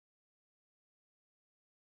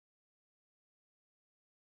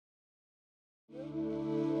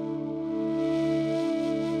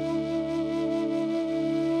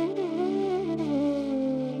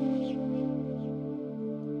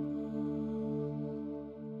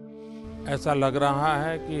ऐसा लग रहा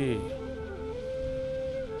है कि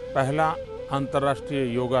पहला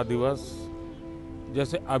अंतर्राष्ट्रीय योगा दिवस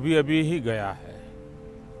जैसे अभी-अभी ही गया है,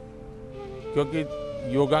 क्योंकि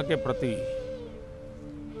योगा के प्रति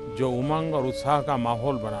जो उमंग और उत्साह का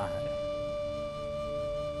माहौल बना है,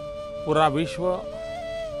 पूरा विश्व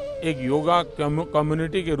एक योगा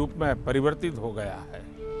कम्युनिटी के रूप में परिवर्तित हो गया है।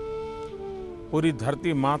 पूरी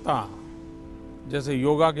धरती माता जैसे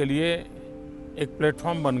योगा के लिए एक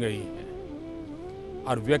प्लेटफॉर्म बन गई है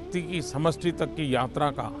और व्यक्ति की समष्टि तक की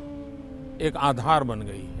यात्रा का एक आधार बन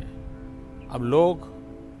गई है। अब लोग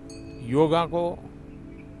योगा को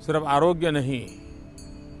सिर्फ आरोग्य नहीं,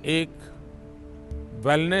 एक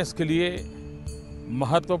वेलनेस के लिए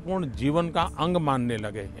महत्वपूर्ण जीवन का अंग मानने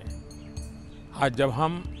लगे हैं। आज जब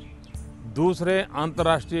हम दूसरे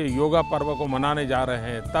अंतर्राष्ट्रीय योगा पर्व को मनाने जा रहे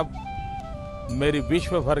हैं, तब मेरी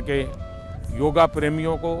विश्व भर के योगा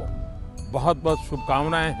प्रेमियों को बहुत बहुत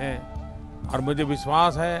शुभकामनाएं हैं और मुझे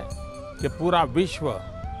विश्वास है कि पूरा विश्व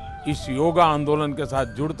इस योगा आंदोलन के साथ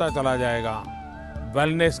जुड़ता चला जाएगा,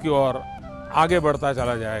 वेलनेस की ओर आगे बढ़ता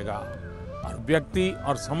चला जाएगा और व्यक्ति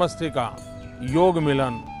और समष्टि का योग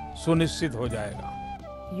मिलन सुनिश्चित हो जाएगा।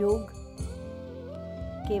 योग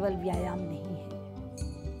केवल व्यायाम नहीं है।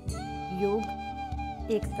 योग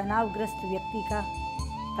एक तनावग्रस्त व्यक्ति का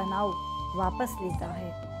तनाव वापस लेता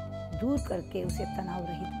है, दूर करके उसे तनाव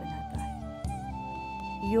रहित बनाता है।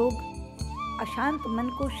 योग अशांत मन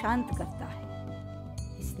को शांत करता है।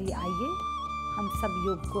 इसलिए आइए हम सब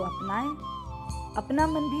योग को अपनाएं, अपना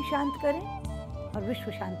मन भी शांत करें और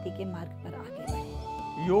विश्व शांति के मार्ग पर आगे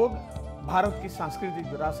बढ़ें। योग भारत की सांस्कृतिक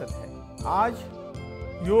विरासत है। आज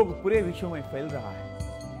योग पूरे विश्व में फैल रहा है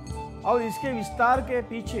और इसके विस्तार के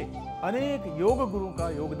पीछे अनेक योग गुरुओं का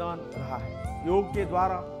योगदान रहा है। योग के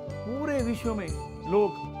द्वारा पूरे विश्व में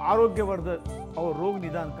लोग आरोग्यवर्धक और रोग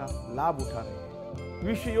निदान का लाभ उठा रहे हैं।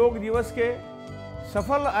 विश्व योग दिवस के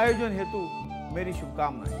सफल आयोजन हेतु मेरी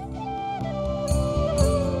शुभकामनाएं।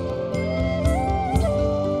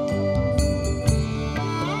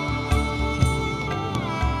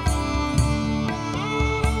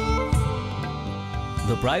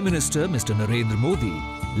 The Prime Minister, Mr. Narendra Modi,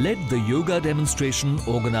 led the yoga demonstration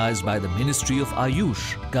organized by the Ministry of AYUSH,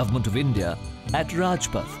 Government of India, at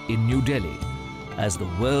Rajpath in New Delhi, as the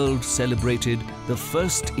world celebrated the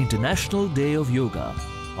first International Day of Yoga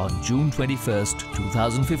on June 21st,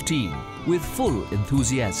 2015, with full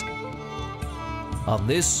enthusiasm. On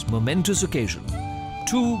this momentous occasion,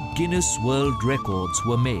 2 Guinness World Records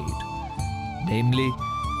were made, namely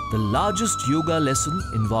the largest yoga lesson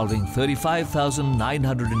involving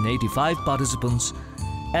 35,985 participants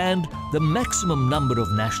and the maximum number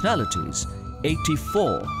of nationalities,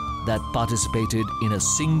 84, that participated in a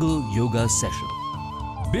single yoga session.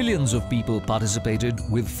 Billions of people participated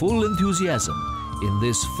with full enthusiasm in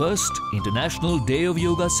this first International Day of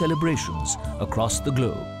Yoga celebrations across the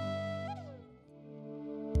globe.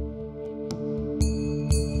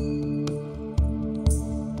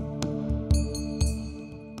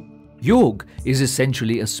 Yoga is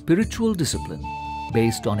essentially a spiritual discipline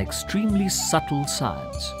based on extremely subtle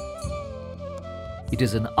science. It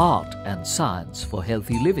is an art and science for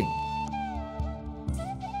healthy living.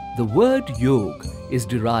 The word yoga is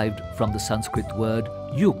derived from the Sanskrit word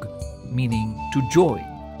yug, meaning to join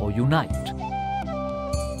or unite.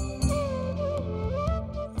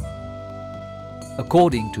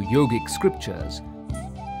 According to yogic scriptures,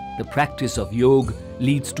 the practice of yoga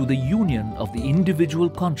leads to the union of the individual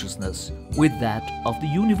consciousness with that of the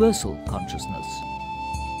universal consciousness,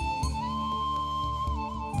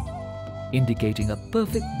 indicating a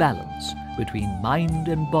perfect balance between mind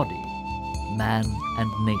and body, man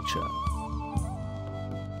and nature.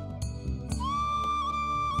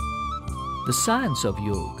 The science of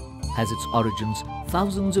yoga has its origins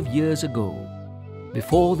thousands of years ago,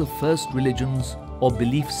 before the first religions or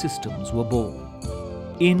belief systems were born.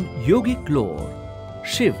 In yogic lore,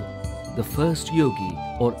 Shiva, the first yogi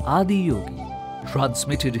or Adi Yogi,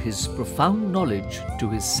 transmitted his profound knowledge to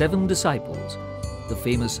his 7 disciples, the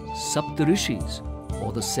famous Saptarishis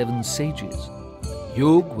or the 7 sages.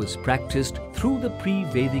 Yoga was practiced through the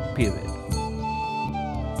pre-Vedic period.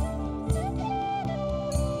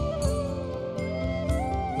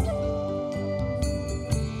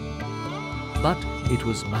 But it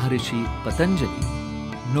was Maharishi Patanjali,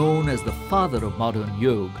 known as the father of modern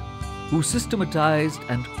yoga, who systematized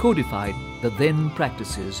and codified the then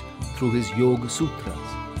practices through his Yoga Sutras.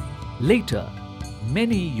 Later,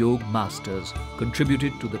 many yoga masters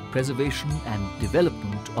contributed to the preservation and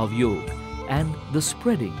development of yoga and the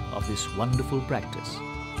spreading of this wonderful practice.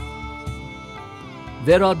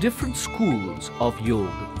 There are different schools of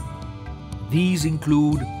yoga. These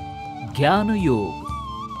include Jnana Yoga,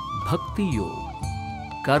 Bhakti Yoga,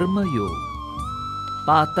 Karma Yoga,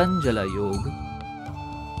 Patanjala Yoga,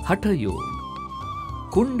 Hatha Yoga,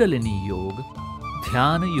 Kundalini Yoga,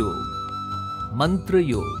 Dhyana Yoga, Mantra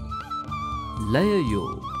Yoga, Laya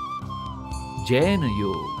Yoga, Jaina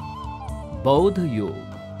Yoga, Bauddha Yoga,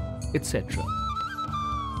 etc.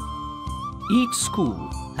 Each school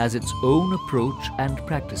has its own approach and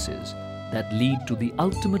practices that lead to the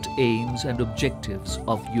ultimate aims and objectives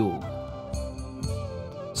of yoga.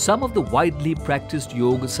 Some of the widely practiced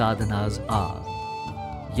yoga sadhanas are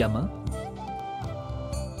Yama,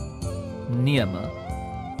 Niyama,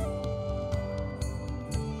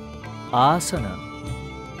 Asana,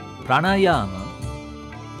 Pranayama,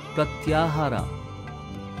 Pratyahara,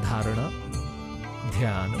 Dharana,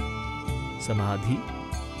 Dhyana, Samadhi,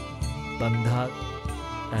 Bandha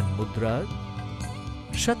and Mudra,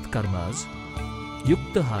 Shatkarmas,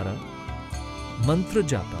 Yuktahara, Mantra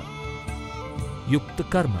Japa, Yukta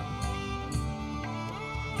Karma.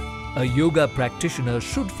 A yoga practitioner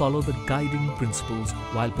should follow the guiding principles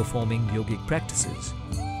while performing yogic practices.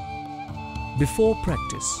 Before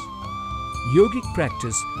practice, yogic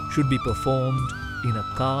practice should be performed in a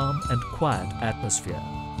calm and quiet atmosphere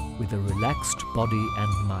with a relaxed body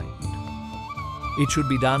and mind. It should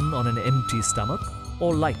be done on an empty stomach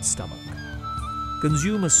or light stomach.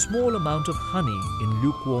 Consume a small amount of honey in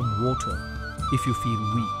lukewarm water if you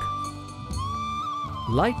feel weak.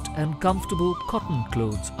 Light and comfortable cotton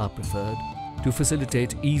clothes are preferred to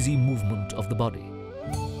facilitate easy movement of the body.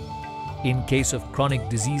 In case of chronic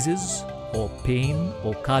diseases or pain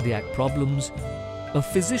or cardiac problems, a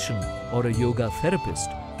physician or a yoga therapist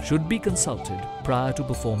should be consulted prior to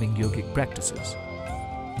performing yogic practices.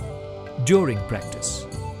 During practice,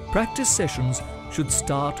 practice sessions should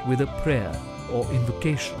start with a prayer or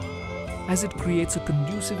invocation, as it creates a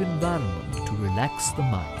conducive environment to relax the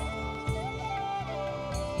mind.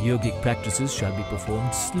 Yogic practices shall be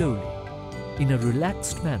performed slowly, in a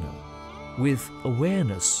relaxed manner, with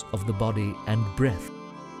awareness of the body and breath.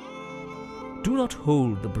 Do not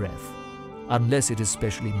hold the breath unless it is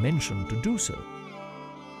specially mentioned to do so.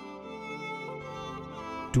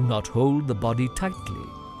 Do not hold the body tightly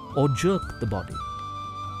or jerk the body.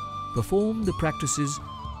 Perform the practices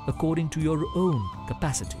according to your own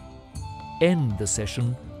capacity. End the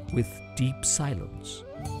session with deep silence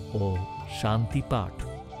or Shanti Path.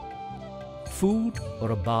 Food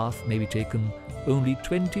or a bath may be taken only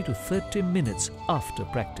 20 to 30 minutes after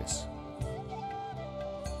practice.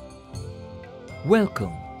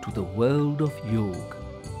 Welcome to the world of yoga.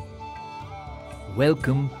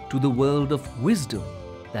 Welcome to the world of wisdom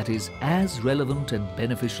that is as relevant and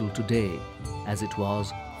beneficial today as it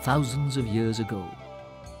was thousands of years ago.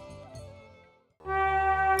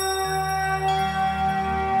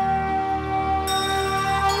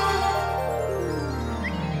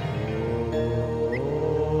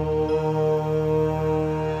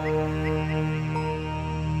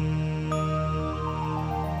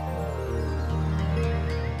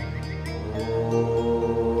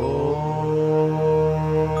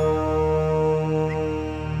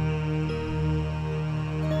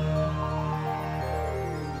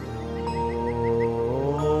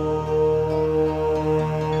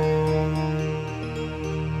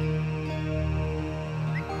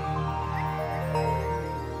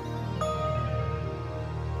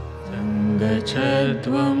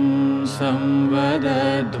 Sangachadvam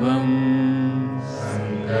samvadadvam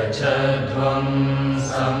Sangachadvam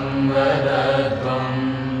samvadadvam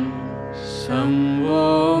Samvo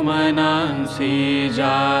manansi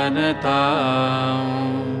janatam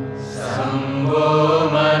Samvo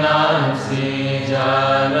manansi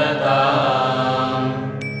janatam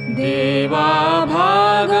Deva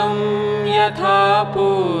bhagam yatha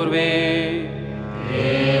purve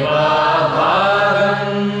Deva bhagam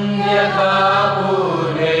yatha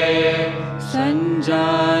purve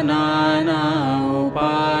Sanjanana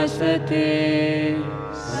upasate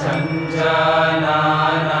Sanjanana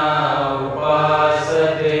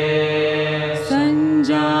upasate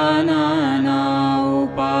Sanjanana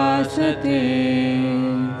upasate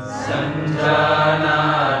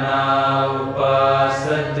Sanjanana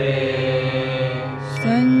upasate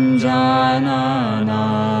Sanjanana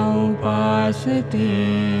upasate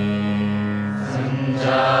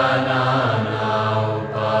Sanjanana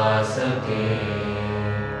upasate.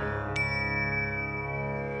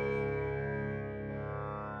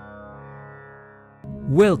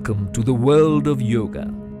 Welcome to the world of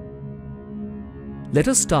yoga. Let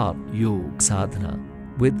us start yoga sadhana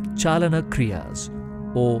with chalana kriyas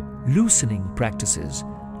or loosening practices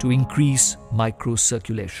to increase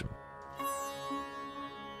microcirculation.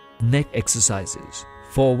 Neck exercises,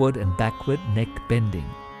 forward and backward neck bending.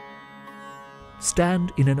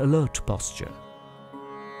 Stand in an alert posture.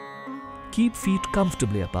 Keep feet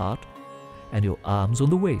comfortably apart and your arms on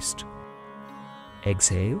the waist.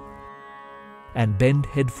 Exhale and bend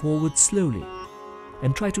head forward slowly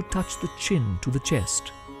and try to touch the chin to the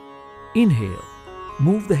chest. Inhale,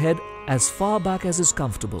 move the head as far back as is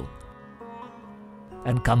comfortable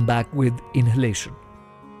and come back with inhalation.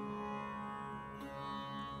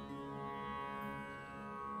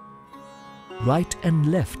 Right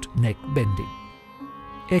and left neck bending.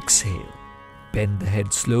 Exhale, bend the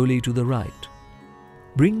head slowly to the right.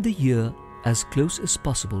 Bring the ear as close as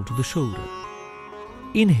possible to the shoulder.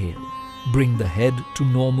 Inhale, bring the head to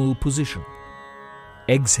normal position.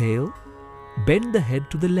 Exhale, bend the head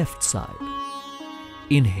to the left side.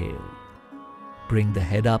 Inhale, bring the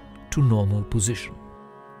head up to normal position.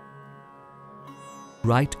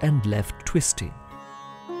 Right and left twisting.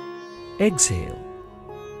 Exhale,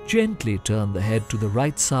 gently turn the head to the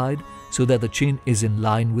right side so that the chin is in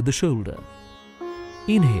line with the shoulder.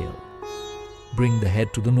 Inhale, bring the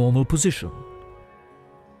head to the normal position.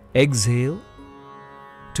 Exhale,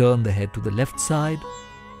 turn the head to the left side.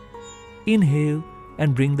 Inhale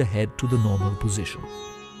and bring the head to the normal position.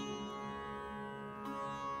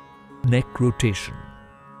 Neck rotation.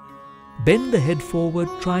 Bend the head forward,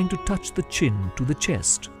 trying to touch the chin to the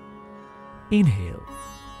chest. Inhale.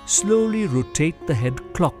 Slowly rotate the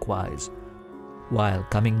head clockwise. While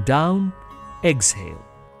coming down, exhale.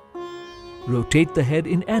 Rotate the head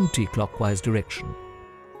in anti-clockwise direction.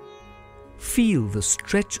 Feel the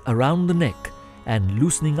stretch around the neck and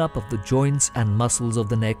loosening up of the joints and muscles of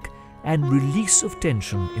the neck and release of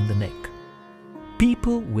tension in the neck.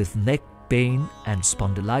 People with neck pain and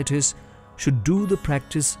spondylitis should do the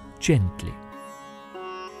practice gently.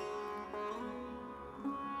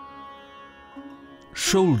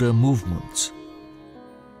 Shoulder movements.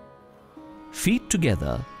 Feet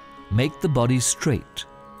together, make the body straight,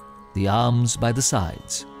 the arms by the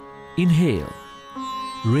sides. Inhale.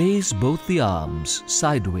 Raise both the arms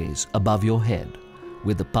sideways above your head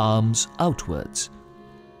with the palms outwards.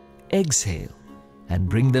 Exhale and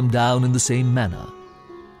bring them down in the same manner.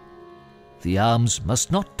 The arms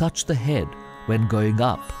must not touch the head when going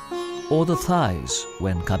up or the thighs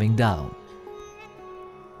when coming down.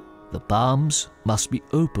 The palms must be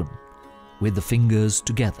open with the fingers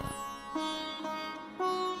together.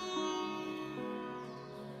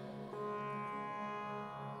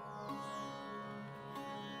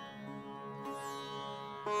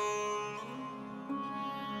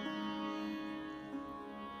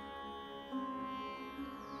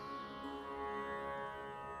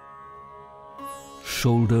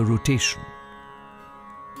 Shoulder rotation.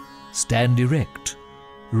 Stand erect.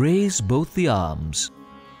 Raise both the arms.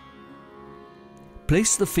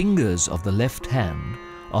 Place the fingers of the left hand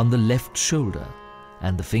on the left shoulder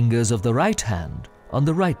and the fingers of the right hand on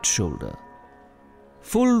the right shoulder.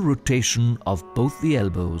 Full rotation of both the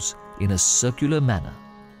elbows in a circular manner.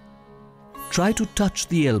 Try to touch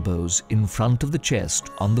the elbows in front of the chest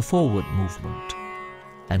on the forward movement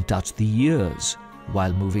and touch the ears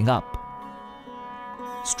while moving up.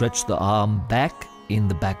 Stretch the arm back in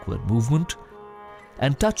the backward movement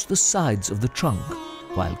and touch the sides of the trunk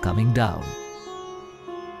while coming down.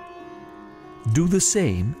 Do the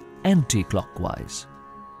same anti-clockwise.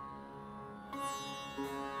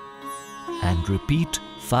 And repeat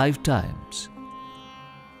 5 times.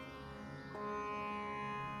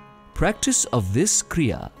 Practice of this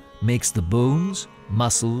kriya makes the bones,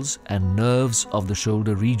 muscles and nerves of the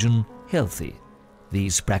shoulder region healthy.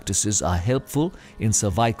 These practices are helpful in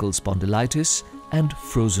cervical spondylitis and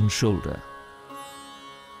frozen shoulder.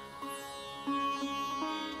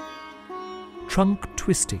 Trunk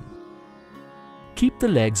twisting. Keep the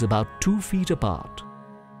legs about 2 feet apart.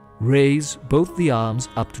 Raise both the arms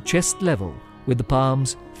up to chest level with the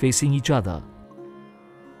palms facing each other.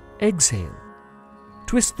 Exhale.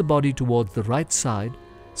 Twist the body towards the right side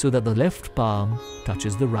so that the left palm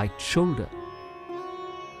touches the right shoulder.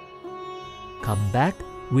 Come back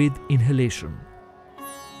with inhalation.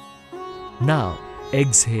 Now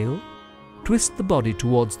exhale, twist the body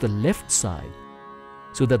towards the left side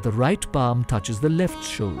so that the right palm touches the left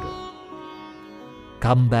shoulder.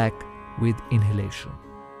 Come back with inhalation.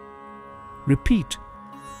 Repeat.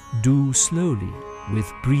 Do slowly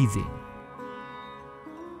with breathing.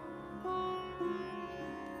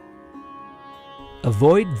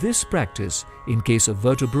 Avoid this practice in case of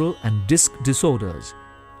vertebral and disc disorders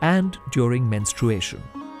and during menstruation.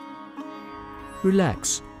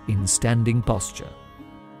 Relax in standing posture.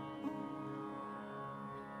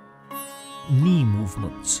 Knee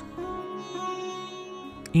movements.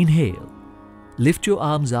 Inhale. lift your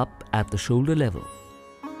arms up at the shoulder level.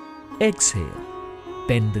 Exhale,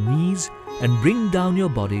 bend the knees and bring down your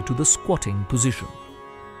body to the squatting position.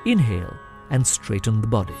 Inhale and straighten the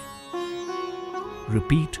body.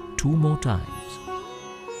 Repeat 2 more times.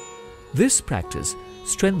 This practice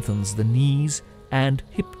strengthens the knees and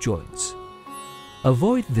hip joints.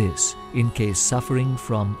 Avoid this in case suffering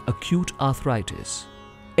from acute arthritis.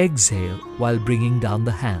 Exhale while bringing down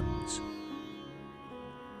the hands.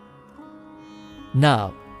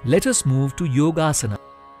 Now, let us move to Yogasana.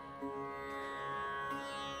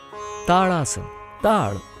 Tadasana.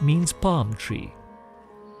 Tad means palm tree.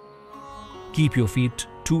 Keep your feet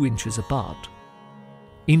 2 inches apart.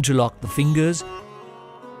 Interlock the fingers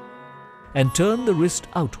and turn the wrist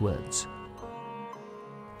outwards.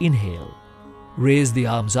 Inhale. Raise the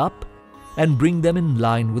arms up and bring them in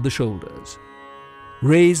line with the shoulders.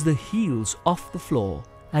 Raise the heels off the floor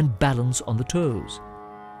and balance on the toes.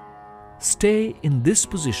 Stay in this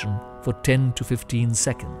position for 10 to 15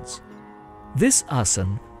 seconds. This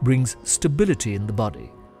asana brings stability in the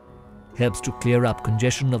body, helps to clear up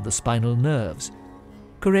congestion of the spinal nerves,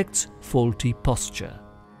 corrects faulty posture.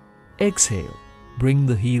 Exhale, bring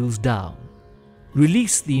the heels down.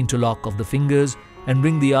 Release the interlock of the fingers and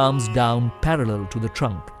bring the arms down parallel to the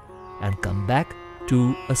trunk and come back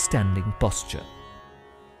to a standing posture.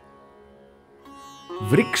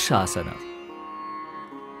 Vrikshasana.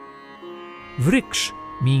 Vriksh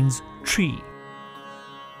means tree.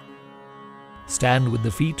 Stand with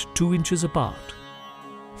the feet 2 inches apart.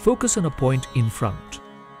 Focus on a point in front.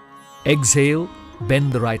 Exhale,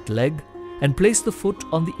 bend the right leg and place the foot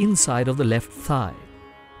on the inside of the left thigh.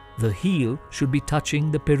 The heel should be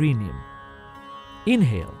touching the perineum.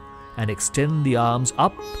 Inhale and extend the arms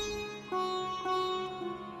up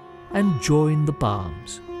and join the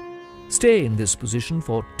palms. Stay in this position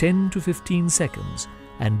for 10 to 15 seconds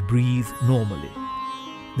and breathe normally.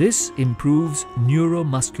 This improves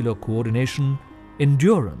neuromuscular coordination,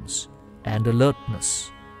 endurance, and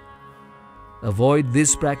alertness. Avoid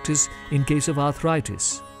this practice in case of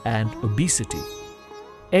arthritis and obesity.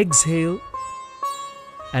 Exhale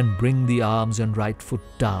and bring the arms and right foot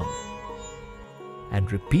down. And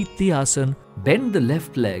repeat the asana. Bend the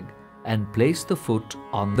left leg and place the foot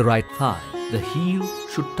on the right thigh. The heel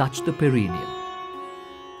should touch the perineum.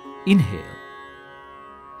 Inhale.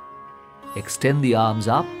 Extend the arms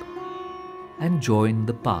up and join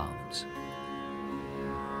the palms.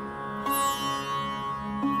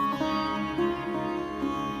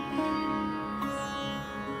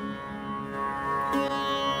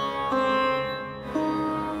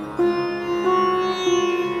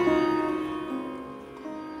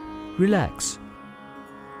 Relax.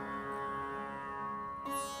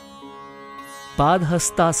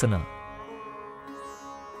 Padhastasana.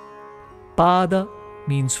 Pada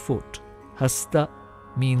means foot. Hasta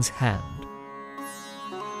means hand.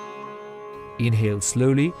 Inhale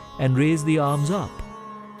slowly and raise the arms up.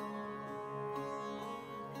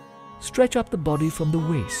 Stretch up the body from the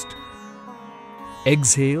waist.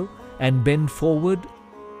 Exhale and bend forward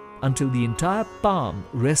until the entire palm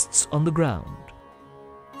rests on the ground.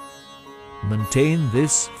 Maintain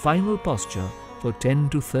this final posture for 10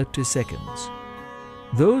 to 30 seconds.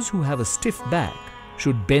 Those who have a stiff back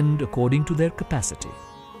should bend according to their capacity.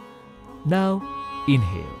 Now,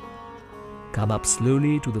 inhale. Come up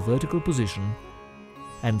slowly to the vertical position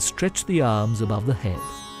and stretch the arms above the head.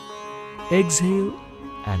 Exhale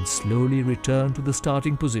and slowly return to the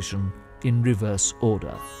starting position in reverse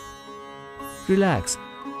order. Relax.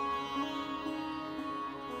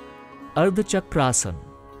 Ardha Chakrasana.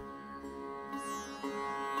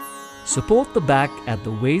 Support the back at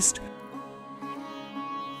the waist.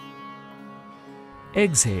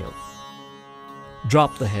 Exhale.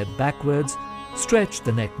 Drop the head backwards, stretch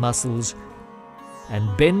the neck muscles,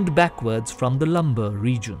 and bend backwards from the lumbar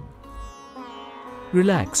region.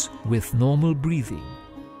 Relax with normal breathing.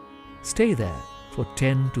 Stay there for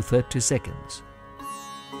 10 to 30 seconds.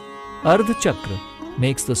 Ardha Chakra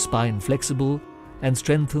makes the spine flexible and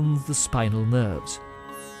strengthens the spinal nerves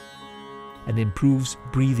and improves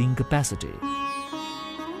breathing capacity.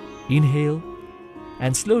 Inhale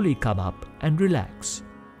and slowly come up and relax.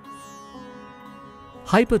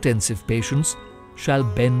 Hypertensive patients shall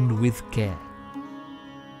bend with care.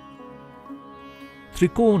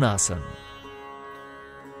 Trikonasana.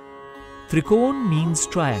 Trikon means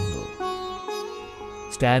triangle.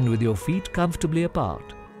 Stand with your feet comfortably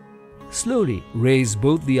apart. Slowly raise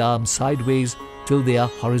both the arms sideways till they are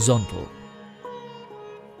horizontal.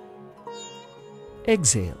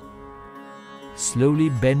 Exhale. Slowly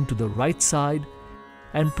bend to the right side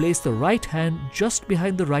and place the right hand just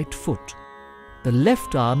behind the right foot. The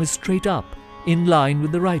left arm is straight up in line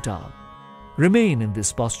with the right arm. Remain in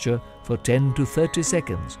this posture for 10 to 30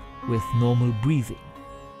 seconds with normal breathing.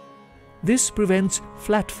 This prevents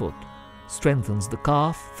flat foot, strengthens the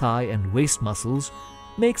calf, thigh and waist muscles,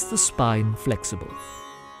 makes the spine flexible.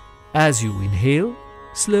 As you inhale,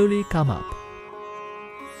 slowly come up.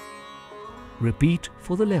 Repeat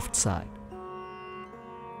for the left side.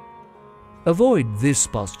 Avoid this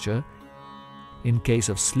posture in case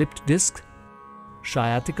of slipped disc,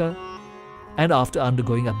 sciatica, and after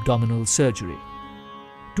undergoing abdominal surgery.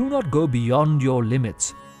 Do not go beyond your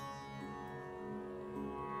limits.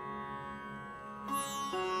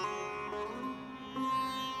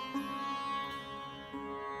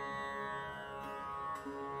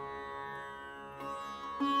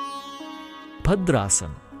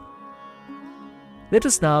 Bhadrasana. Let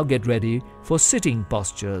us now get ready for sitting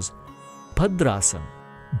postures. Bhadrasana.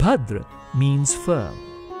 Bhadra means firm.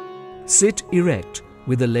 Sit erect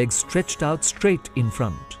with the legs stretched out straight in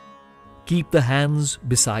front. Keep the hands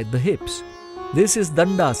beside the hips. This is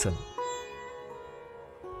Dandasana.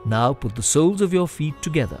 Now put the soles of your feet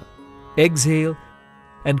together. Exhale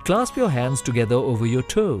and clasp your hands together over your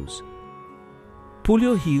toes. Pull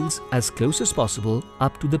your heels as close as possible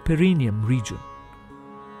up to the perineum region.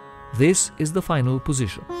 This is the final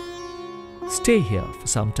position. Stay here for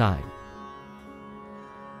some time.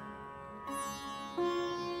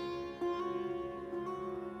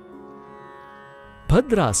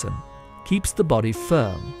 Bhadrasana keeps the body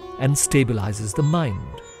firm and stabilizes the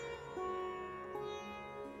mind.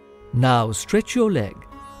 Now stretch your leg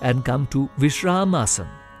and come to Vishramasana.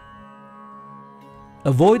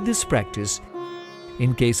 Avoid this practice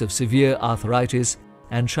in case of severe arthritis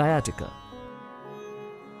and sciatica.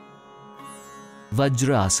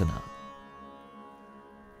 Vajrasana.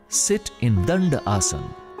 Sit in Danda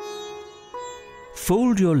Asana.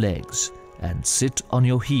 Fold your legs and sit on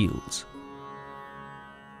your heels.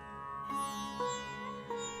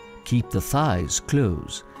 Keep the thighs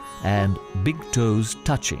close and big toes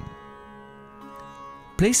touching.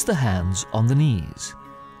 Place the hands on the knees.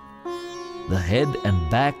 The head and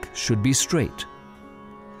back should be straight.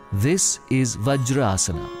 This is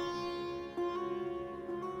Vajrasana.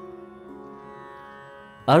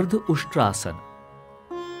 Ardha Ushtrasana.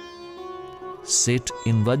 Sit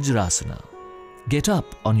in Vajrasana. Get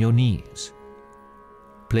up on your knees.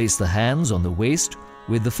 Place the hands on the waist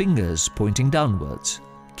with the fingers pointing downwards.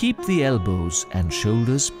 Keep the elbows and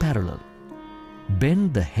shoulders parallel.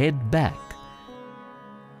 Bend the head back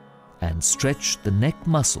and stretch the neck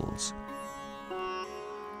muscles.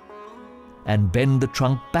 And bend the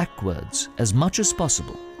trunk backwards as much as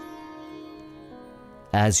possible.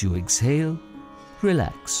 As you exhale,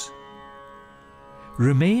 relax.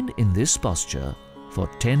 Remain in this posture for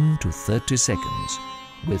 10 to 30 seconds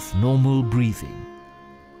with normal breathing.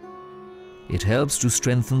 It helps to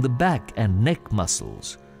strengthen the back and neck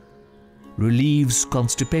muscles, relieves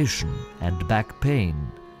constipation and back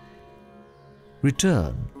pain.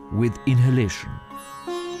 Return with inhalation.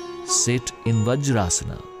 Sit in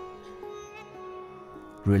Vajrasana.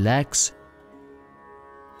 Relax.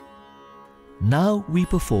 Now we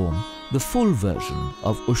perform the full version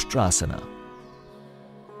of Ushtrasana.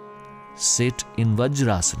 Sit in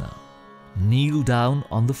Vajrasana. Kneel down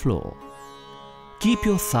on the floor. Keep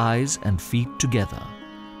your thighs and feet together.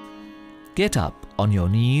 Get up on your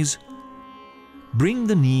knees. Bring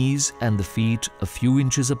the knees and the feet a few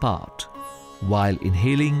inches apart. While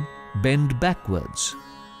inhaling, bend backwards.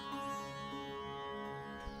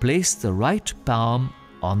 Place the right palm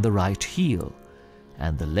on the right heel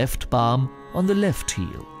and the left palm on the left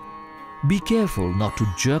heel. Be careful not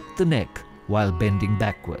to jerk the neck while bending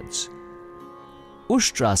backwards.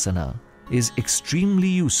 Ushtrasana is extremely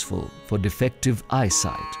useful for defective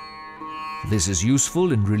eyesight. This is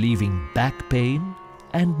useful in relieving back pain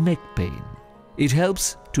and neck pain. It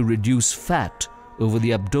helps to reduce fat over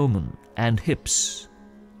the abdomen and hips.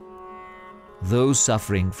 Those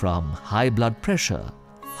suffering from high blood pressure,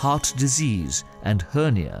 heart disease and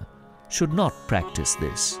hernia should not practice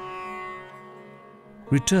this.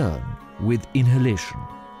 Return with inhalation.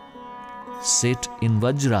 Sit in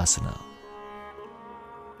Vajrasana.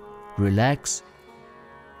 Relax.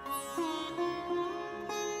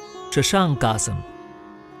 Shashankasana.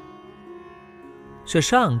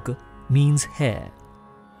 Shashank means hare.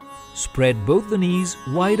 Spread both the knees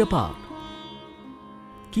wide apart.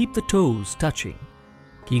 Keep the toes touching.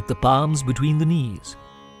 Keep the palms between the knees.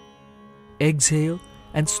 Exhale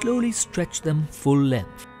and slowly stretch them full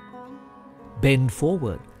length. Bend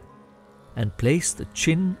forward and place the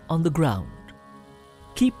chin on the ground.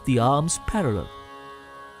 Keep the arms parallel.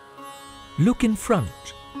 Look in front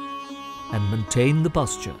and maintain the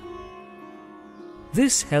posture.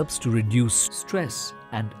 This helps to reduce stress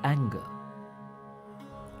and anger.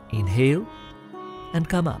 Inhale and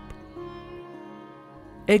come up.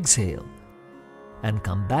 Exhale and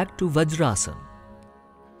come back to Vajrasana.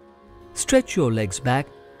 Stretch your legs back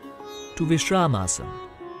to Vishramasana.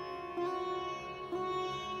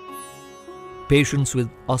 Patients with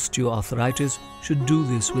osteoarthritis should do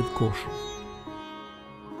this with caution.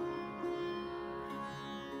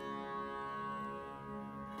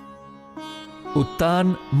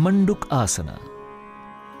 Uttan Manduk Asana.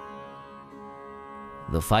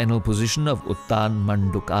 The final position of Uttan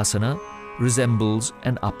Manduk Asana resembles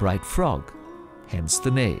an upright frog, hence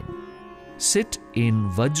the name. Sit in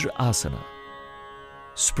Vajra Asana.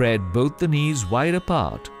 Spread both the knees wide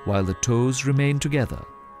apart while the toes remain together.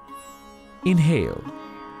 Inhale.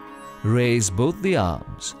 Raise both the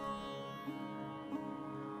arms.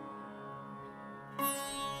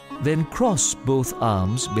 Then cross both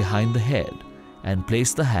arms behind the head and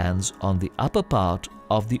place the hands on the upper part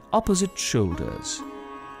of the opposite shoulders.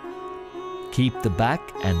 Keep the back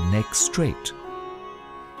and neck straight.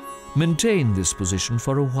 Maintain this position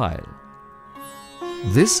for a while.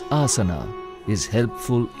 This asana is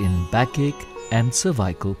helpful in backache and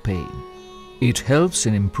cervical pain. It helps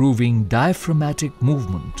in improving diaphragmatic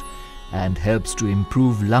movement and helps to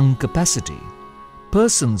improve lung capacity.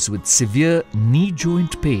 Persons with severe knee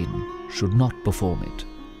joint pain should not perform it.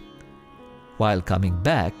 While coming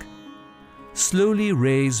back, slowly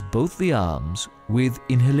raise both the arms with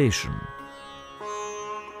inhalation.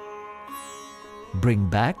 Bring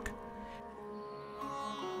back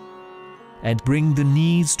and bring the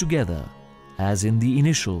knees together as in the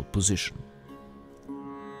initial position.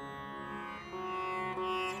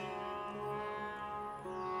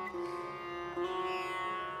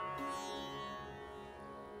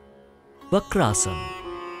 Vakrasana.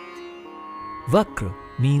 Vakra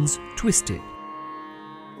means twisted.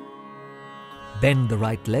 Bend the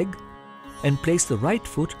right leg and place the right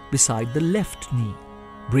foot beside the left knee.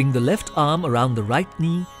 Bring the left arm around the right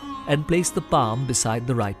knee and place the palm beside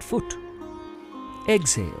the right foot.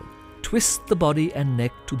 Exhale. Twist the body and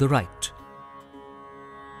neck to the right.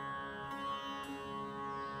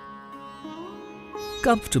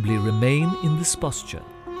 Comfortably remain in this posture.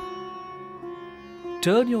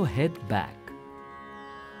 Turn your head back.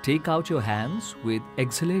 Take out your hands with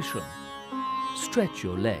exhalation. Stretch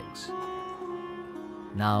your legs.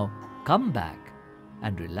 Now come back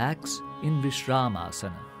and relax in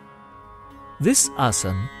Vishramasana. This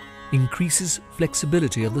asana increases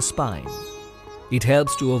flexibility of the spine. It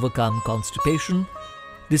helps to overcome constipation,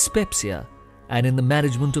 dyspepsia, and in the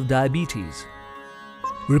management of diabetes.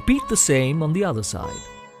 Repeat the same on the other side.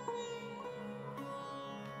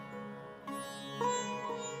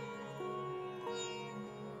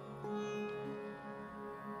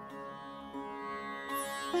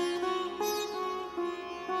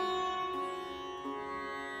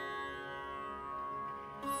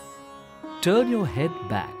 Turn your head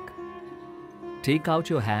back. Take out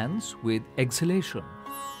your hands with exhalation.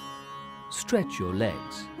 Stretch your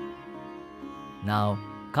legs. Now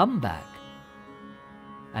come back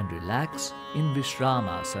and relax in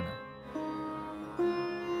Vishramasana.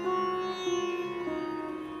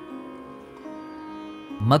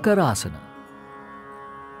 Makarasana.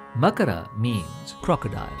 Makara means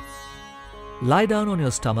crocodile. Lie down on your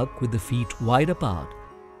stomach with the feet wide apart,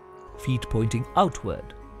 feet pointing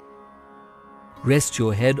outward. Rest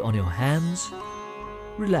your head on your hands.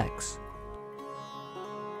 Relax.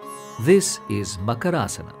 This is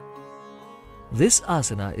Makarasana. This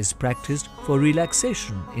asana is practiced for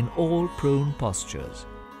relaxation in all prone postures.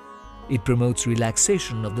 It promotes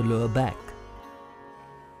relaxation of the lower back.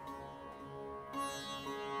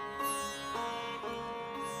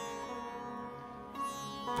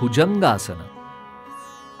 Bhujangasana.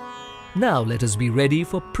 Now let us be ready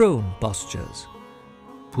for prone postures.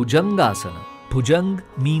 Bhujangasana. Bhujang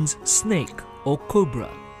means snake or cobra.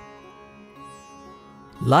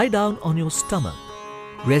 Lie down on your stomach,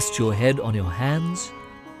 rest your head on your hands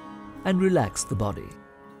and relax the body.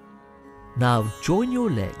 Now join your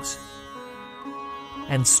legs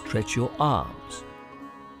and stretch your arms.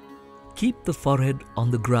 Keep the forehead on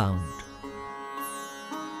the ground.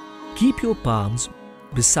 Keep your palms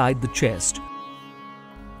beside the chest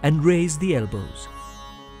and raise the elbows.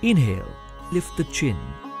 Inhale, lift the chin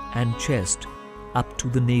and chest up to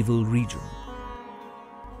the navel region.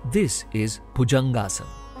 This is Bhujangasana.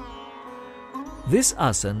 This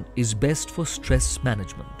asana is best for stress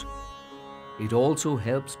management. It also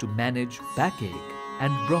helps to manage backache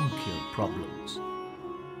and bronchial problems.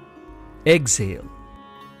 Exhale.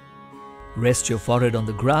 Rest your forehead on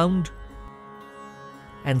the ground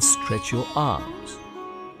and stretch your arms.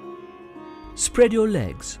 Spread your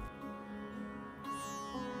legs.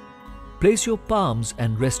 Place your palms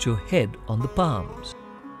and rest your head on the palms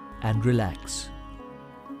and relax.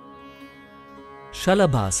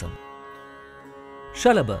 Shalabhasana.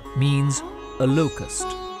 Shalabha means a locust.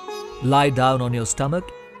 Lie down on your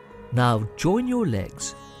stomach. Now join your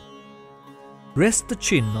legs. Rest the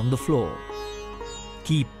chin on the floor.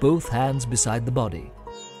 Keep both hands beside the body,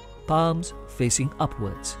 palms facing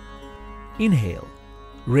upwards. Inhale.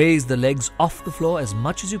 Raise the legs off the floor as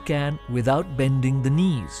much as you can without bending the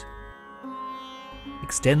knees.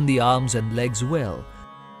 Extend the arms and legs well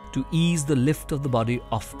to ease the lift of the body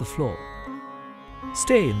off the floor.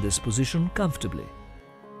 Stay in this position comfortably.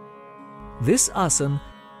 This asana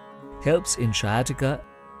helps in sciatica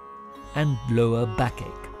and lower backache.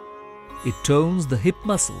 It tones the hip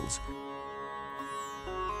muscles.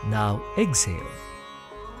 Now exhale.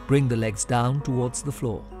 Bring the legs down towards the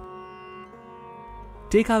floor.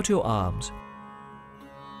 Take out your arms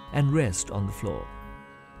and rest on the floor.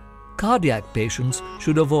 Cardiac patients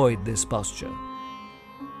should avoid this posture.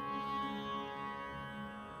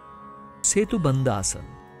 Setubandhasana.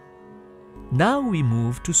 Now we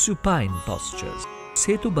move to supine postures.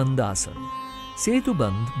 Setubandhasana.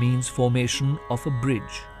 Setubandh means formation of a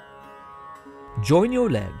bridge. Join your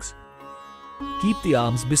legs. Keep the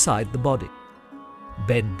arms beside the body.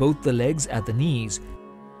 Bend both the legs at the knees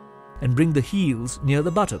and bring the heels near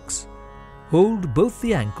the buttocks. Hold both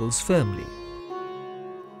the ankles firmly.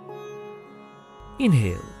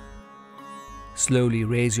 Inhale. Slowly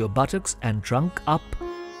raise your buttocks and trunk up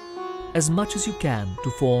as much as you can to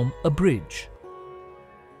form a bridge.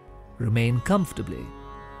 Remain comfortably.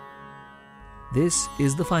 This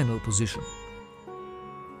is the final position.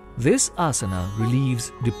 This asana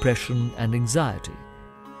relieves depression and anxiety.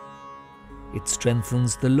 It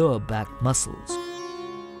strengthens the lower back muscles.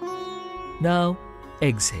 Now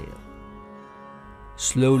exhale.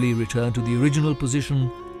 Slowly return to the original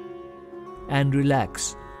position and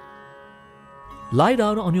relax. Lie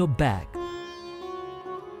down on your back.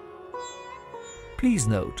 Please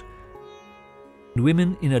note,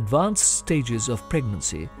 women in advanced stages of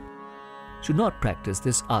pregnancy should not practice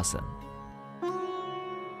this asana.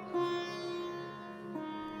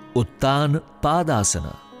 Uttan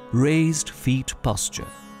Padasana, raised feet posture.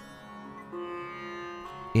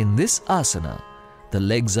 In this asana, the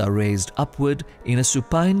legs are raised upward in a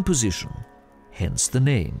supine position, hence the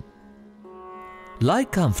name. Lie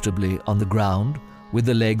comfortably on the ground with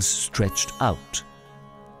the legs stretched out.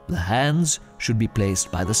 The hands should be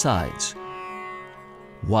placed by the sides.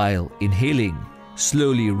 While inhaling,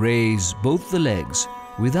 slowly raise both the legs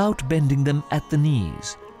without bending them at the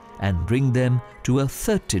knees and bring them to a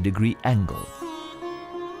 30-degree angle.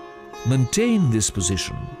 Maintain this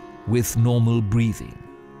position with normal breathing.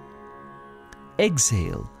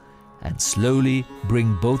 Exhale and slowly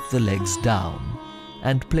bring both the legs down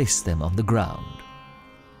and place them on the ground.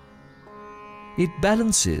 It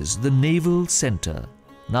balances the navel center,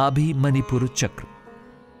 Nabhi Manipura Chakra.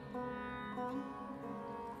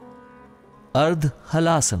 Ardh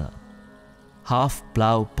Halasana, half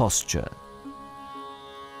plow posture.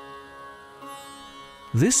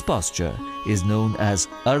 This posture is known as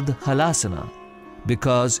Ardh Halasana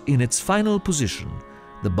because in its final position,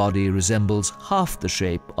 the body resembles half the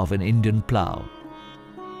shape of an Indian plow.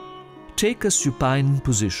 Take a supine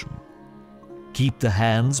position. Keep the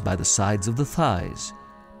hands by the sides of the thighs,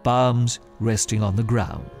 palms resting on the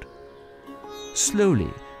ground. Slowly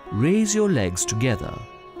raise your legs together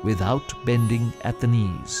without bending at the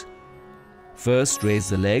knees. First raise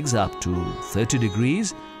the legs up to 30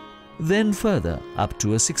 degrees, then further up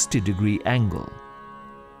to a 60-degree angle.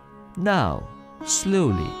 Now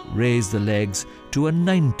slowly raise the legs to a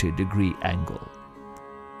 90-degree angle.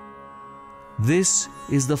 This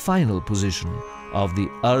is the final position of the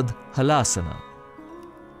Ardh Halasana.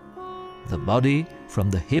 The body from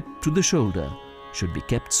the hip to the shoulder should be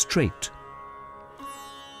kept straight.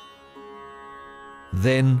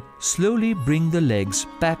 Then slowly bring the legs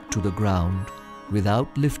back to the ground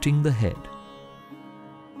without lifting the head.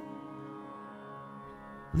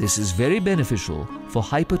 This is very beneficial for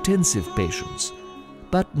hypertensive patients,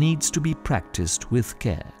 but needs to be practiced with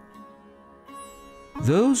care.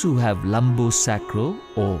 Those who have lumbosacral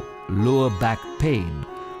or lower back pain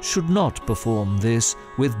should not perform this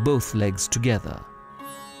with both legs together.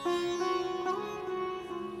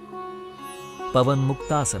 Pavan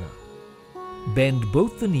Muktasana. Bend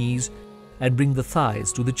both the knees and bring the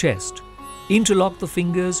thighs to the chest. Interlock the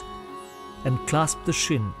fingers and clasp the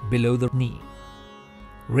shin below the knee.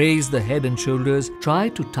 Raise the head and shoulders. Try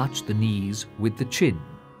to touch the knees with the chin.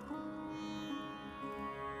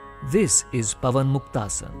 This is Pavan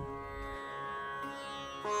Muktasan.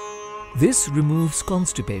 This removes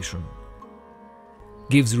constipation,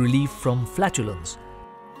 gives relief from flatulence,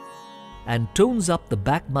 and tones up the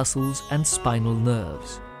back muscles and spinal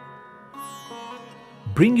nerves.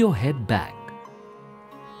 Bring your head back.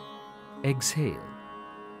 Exhale.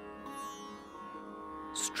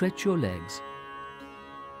 Stretch your legs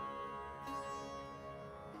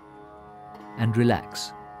and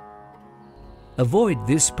relax. Avoid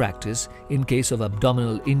this practice in case of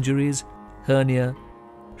abdominal injuries, hernia,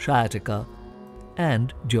 sciatica,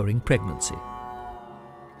 and during pregnancy.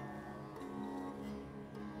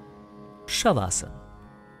 Shavasana.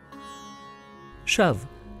 Shav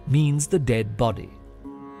means the dead body.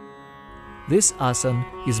 This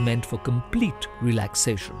asana is meant for complete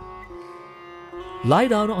relaxation. Lie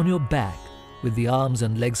down on your back with the arms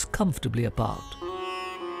and legs comfortably apart.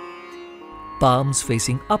 Palms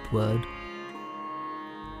facing upward,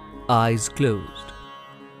 eyes closed.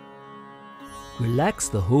 Relax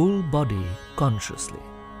the whole body consciously.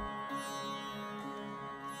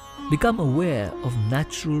 Become aware of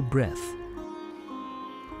natural breath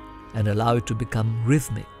and allow it to become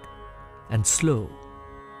rhythmic and slow.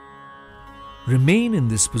 Remain in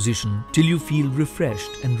this position till you feel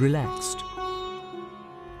refreshed and relaxed.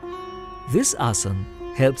 This asana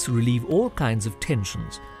helps relieve all kinds of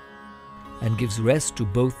tensions and gives rest to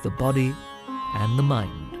both the body and the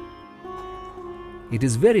mind. It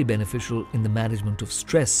is very beneficial in the management of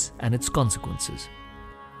stress and its consequences.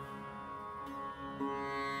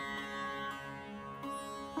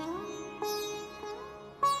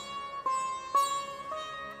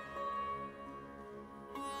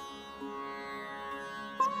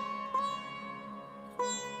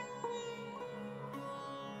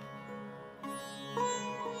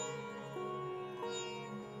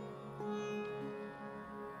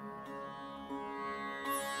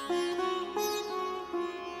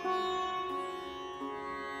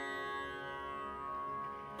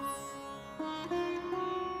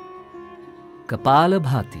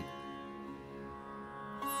 Kapalabhati.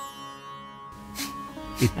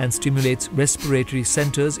 And stimulates respiratory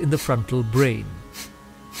centers in the frontal brain.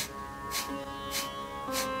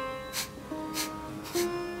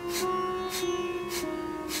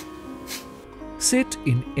 Sit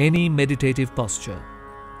in any meditative posture.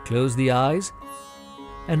 Close the eyes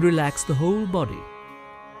and relax the whole body.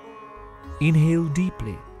 Inhale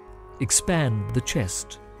deeply. Expand the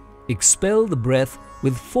chest. Expel the breath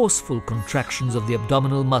with forceful contractions of the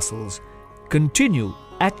abdominal muscles. Continue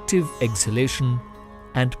active exhalation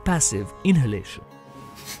and passive inhalation.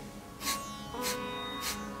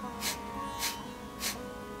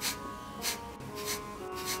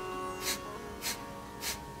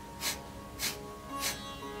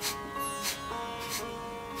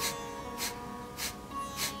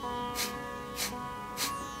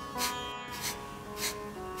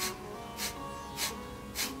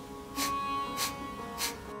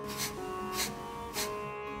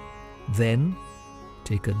 Then,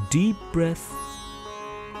 take a deep breath,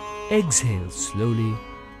 exhale slowly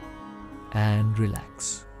and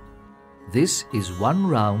relax. This is one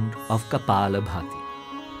round of Kapalabhati.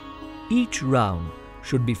 Each round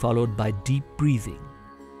should be followed by deep breathing.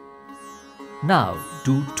 Now,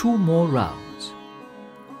 do 2 more rounds.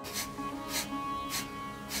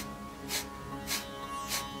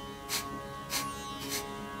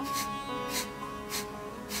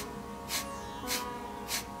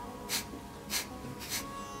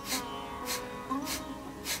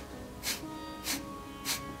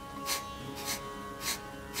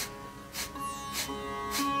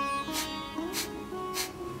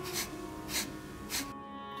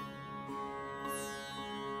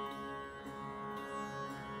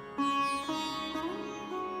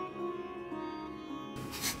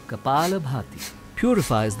 Kapalabhati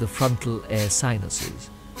purifies the frontal air sinuses,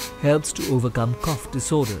 helps to overcome cough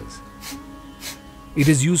disorders. It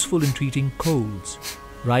is useful in treating colds,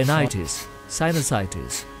 rhinitis,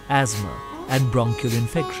 sinusitis, asthma, and bronchial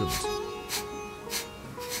infections.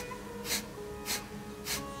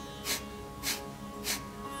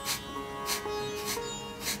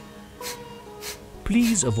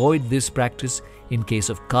 Please avoid this practice in case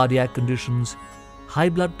of cardiac conditions, high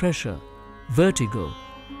blood pressure, vertigo,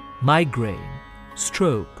 migraine,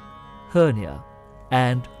 stroke, hernia,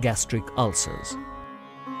 and gastric ulcers.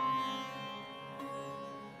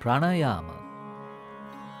 Pranayama,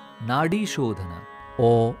 Nadi Shodhana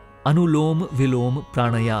or Anulom Vilom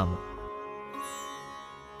Pranayama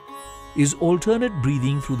is alternate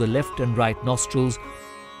breathing through the left and right nostrils.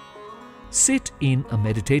 Sit in a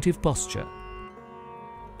meditative posture.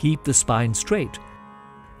 Keep the spine straight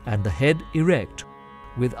and the head erect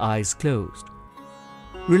with eyes closed.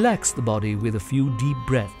 Relax the body with a few deep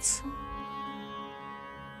breaths.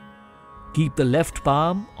 Keep the left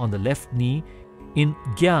palm on the left knee in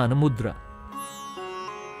Jnana Mudra.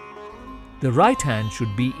 The right hand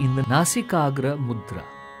should be in the Nasikagra Mudra.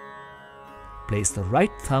 Place the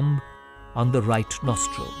right thumb on the right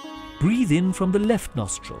nostril. Breathe in from the left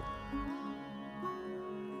nostril.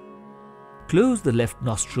 Close the left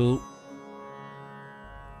nostril.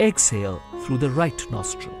 Exhale through the right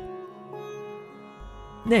nostril.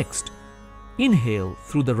 Next, inhale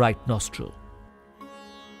through the right nostril.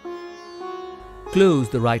 Close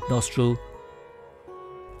the right nostril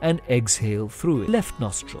and exhale through the left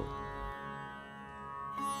nostril.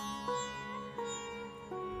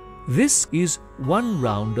 This is one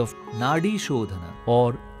round of Nadi Shodhana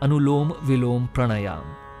or Anulom Vilom Pranayam.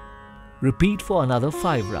 Repeat for another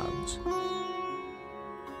 5 rounds.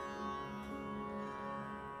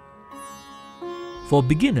 For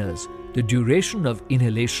beginners, the duration of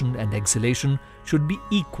inhalation and exhalation should be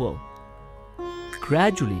equal.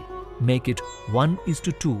 Gradually make it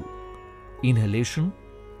 1:2. Inhalation,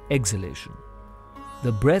 exhalation.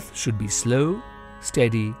 The breath should be slow,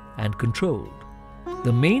 steady and controlled.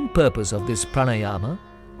 The main purpose of this pranayama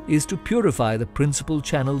is to purify the principal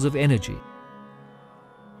channels of energy.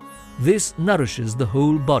 This nourishes the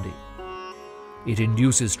whole body. It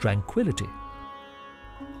induces tranquility,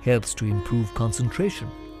 helps to improve concentration.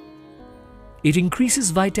 It increases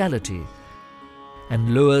vitality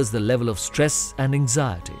and lowers the level of stress and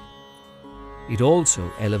anxiety. It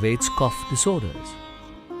also elevates cough disorders.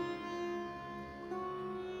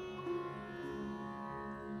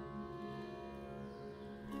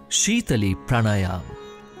 Shitali Pranayam.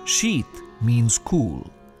 Sheet means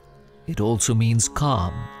cool. It also means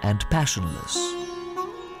calm and passionless.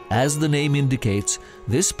 As the name indicates,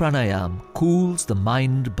 this pranayam cools the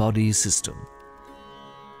mind-body system.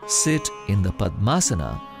 Sit in the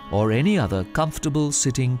Padmasana or any other comfortable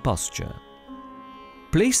sitting posture.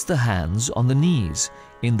 Place the hands on the knees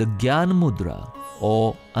in the Jnana Mudra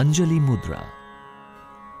or Anjali Mudra.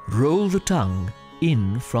 Roll the tongue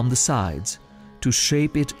in from the sides to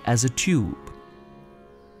shape it as a tube.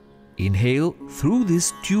 Inhale through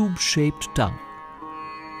this tube-shaped tongue.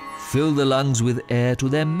 Fill the lungs with air to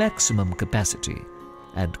their maximum capacity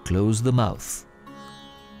and close the mouth.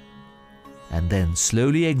 And then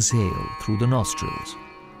slowly exhale through the nostrils.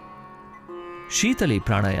 Shitali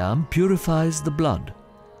Pranayam purifies the blood.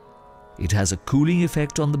 It has a cooling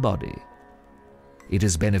effect on the body. It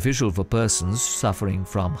is beneficial for persons suffering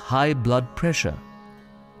from high blood pressure.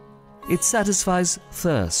 It satisfies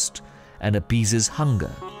thirst and appeases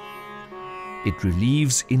hunger. It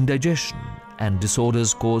relieves indigestion and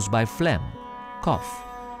disorders caused by phlegm, cough,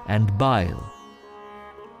 and bile.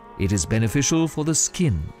 It is beneficial for the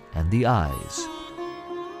skin and the eyes.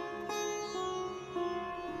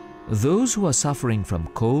 Those who are suffering from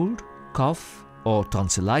cold, cough, or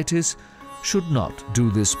tonsillitis should not do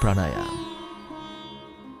this pranayam.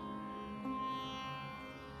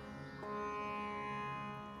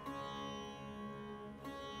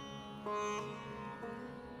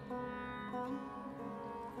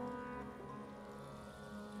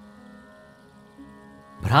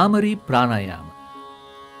 Bhramari Pranayam.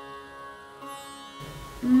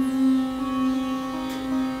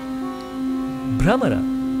 Bhramara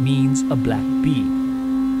means a black bee.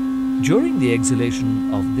 During the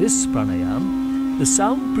exhalation of this pranayam, the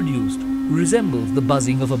sound produced resembles the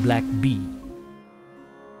buzzing of a black bee.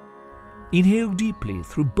 Inhale deeply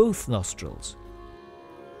through both nostrils.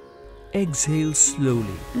 Exhale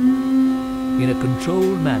slowly, in a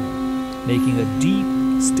controlled manner, making a deep,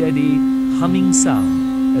 steady, humming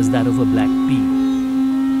sound as that of a black bee.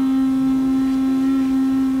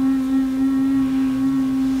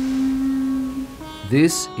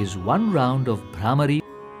 This is one round of Bhramari.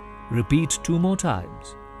 Repeat 2 more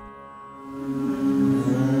times.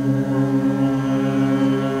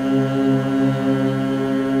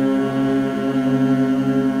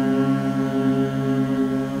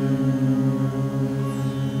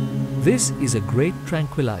 This is a great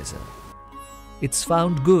tranquilizer. It's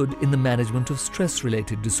found good in the management of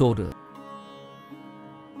stress-related disorders.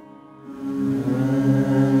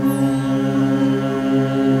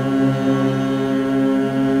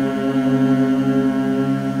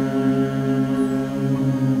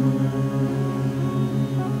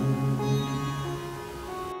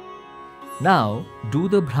 Now do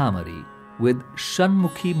the Bhramari with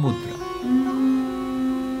Shanmukhi Mudra.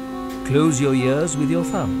 Close your ears with your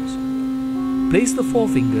thumbs. Place the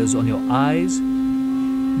forefingers on your eyes,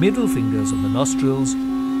 middle fingers on the nostrils,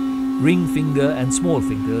 ring finger and small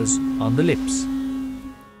fingers on the lips.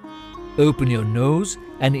 Open your nose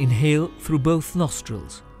and inhale through both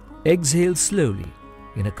nostrils. Exhale slowly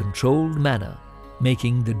in a controlled manner,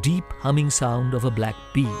 making the deep humming sound of a black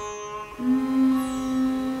bee.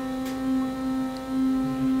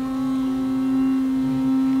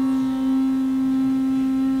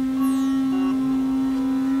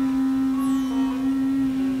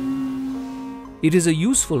 It is a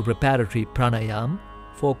useful preparatory pranayam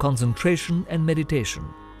for concentration and meditation.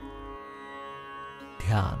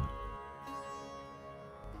 Dhyan.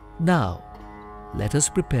 Now, let us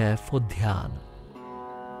prepare for Dhyan.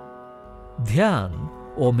 Dhyan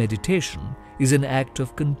or meditation is an act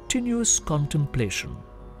of continuous contemplation.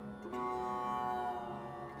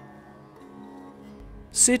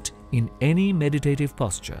 Sit in any meditative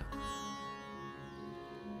posture.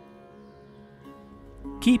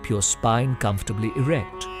 Keep your spine comfortably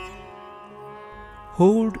erect.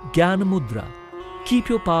 Hold Jnana Mudra. Keep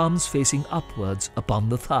your palms facing upwards upon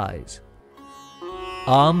the thighs.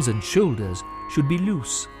 Arms and shoulders should be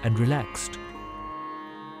loose and relaxed.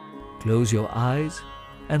 Close your eyes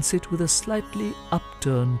and sit with a slightly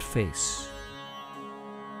upturned face.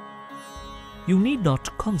 You need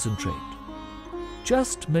not concentrate.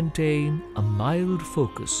 Just maintain a mild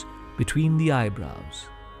focus between the eyebrows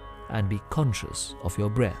and be conscious of your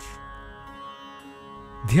breath.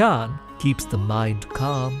 Dhyan keeps the mind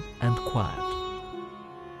calm and quiet.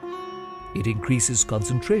 It increases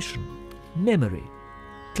concentration, memory,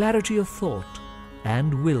 clarity of thought,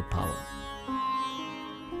 and willpower.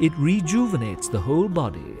 It rejuvenates the whole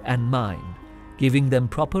body and mind, giving them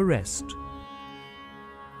proper rest.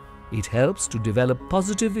 It helps to develop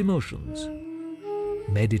positive emotions.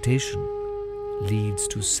 Meditation leads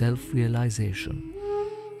to self-realization.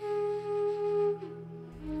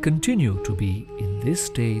 Continue to be in this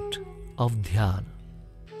state of Dhyan.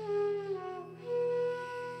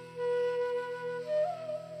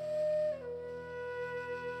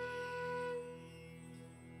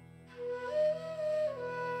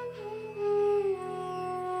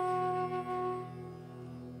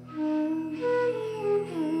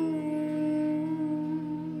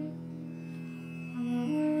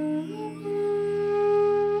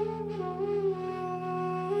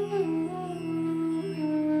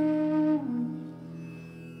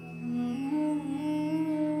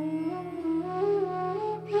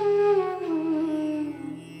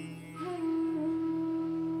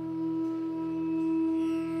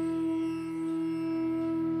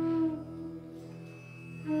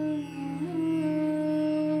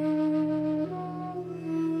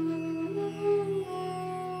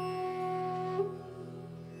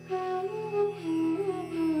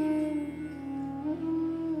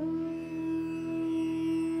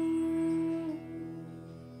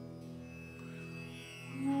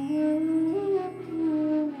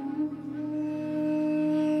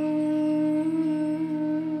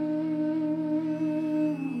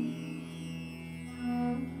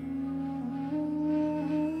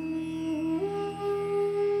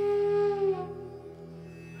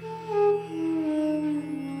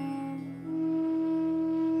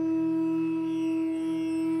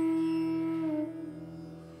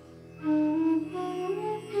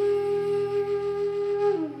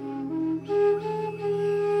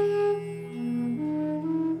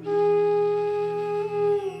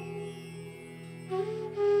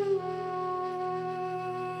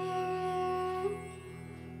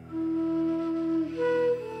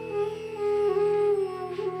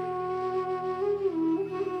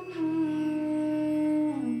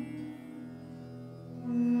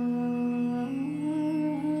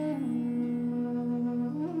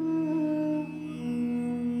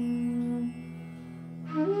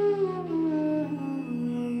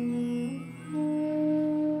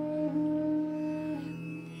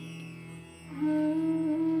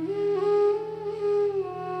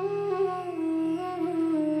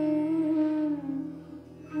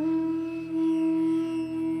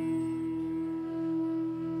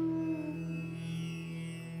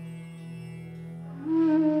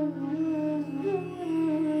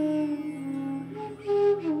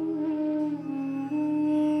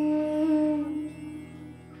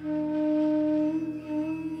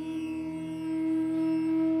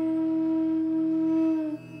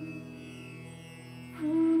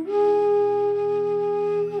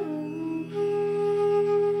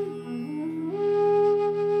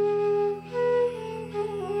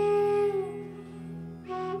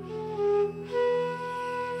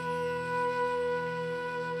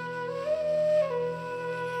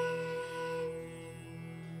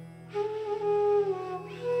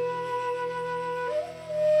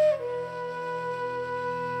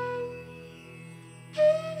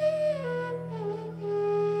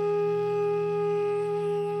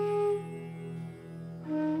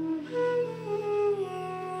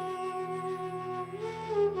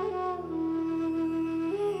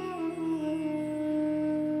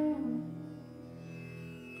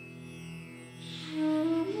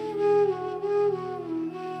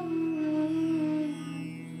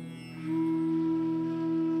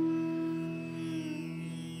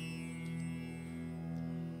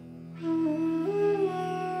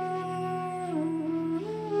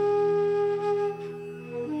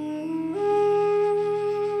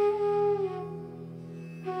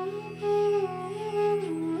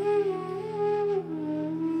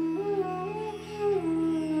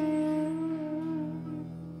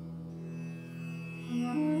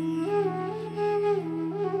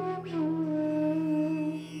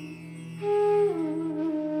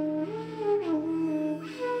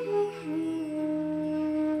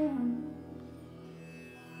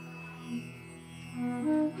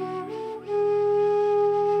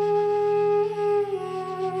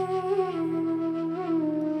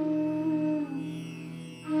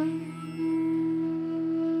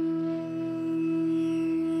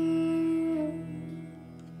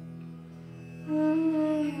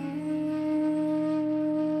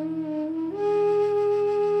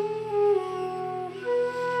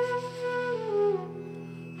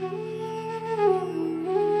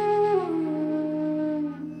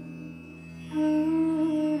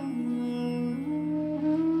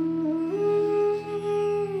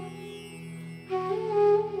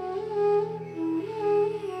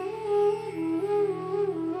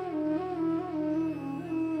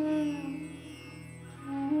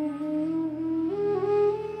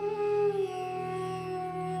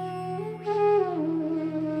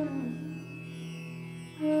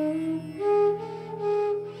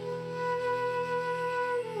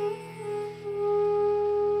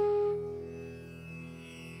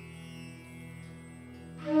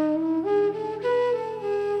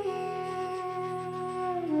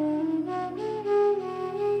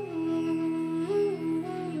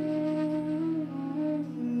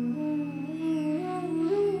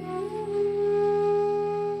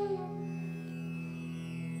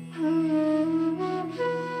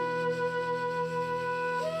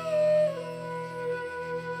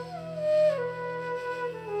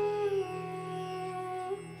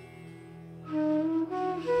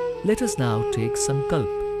 Let us now take Sankalp.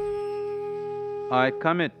 I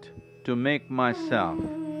commit to make myself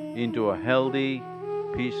into a healthy,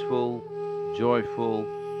 peaceful, joyful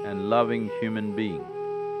and loving human being.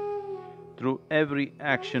 Through every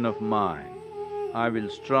action of mine, I will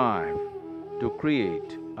strive to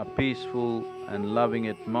create a peaceful and loving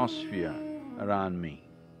atmosphere around me.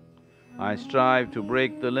 I strive to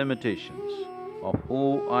break the limitations of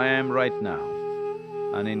who I am right now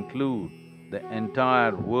and include the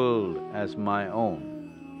entire world as my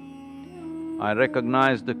own. I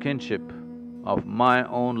recognize the kinship of my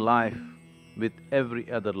own life with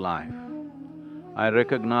every other life. I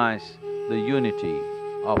recognize the unity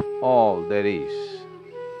of all there is.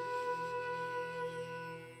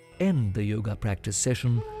 End the yoga practice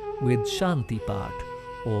session with Shanti Path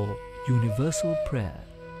or universal prayer.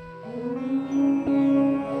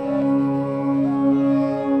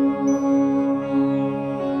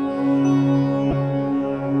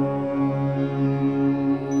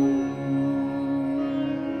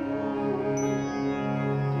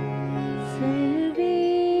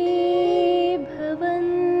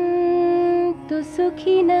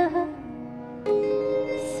 सुखिनः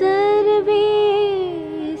सर्वे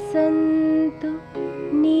सन्तु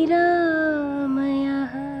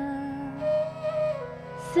निरामयाः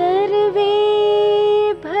सर्वे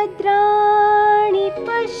भद्राणि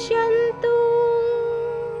पश्यन्तु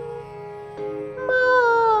मा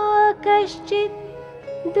कश्चित्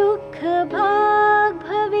दुःखभाग्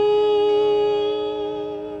भवेत्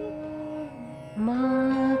मा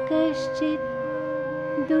कश्चित्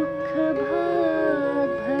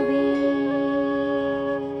दुःखभाग् भवेत्।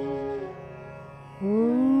 ॐ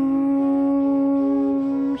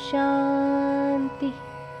शान्ति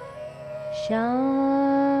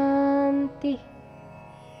शान्ति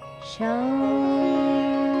शान्ति।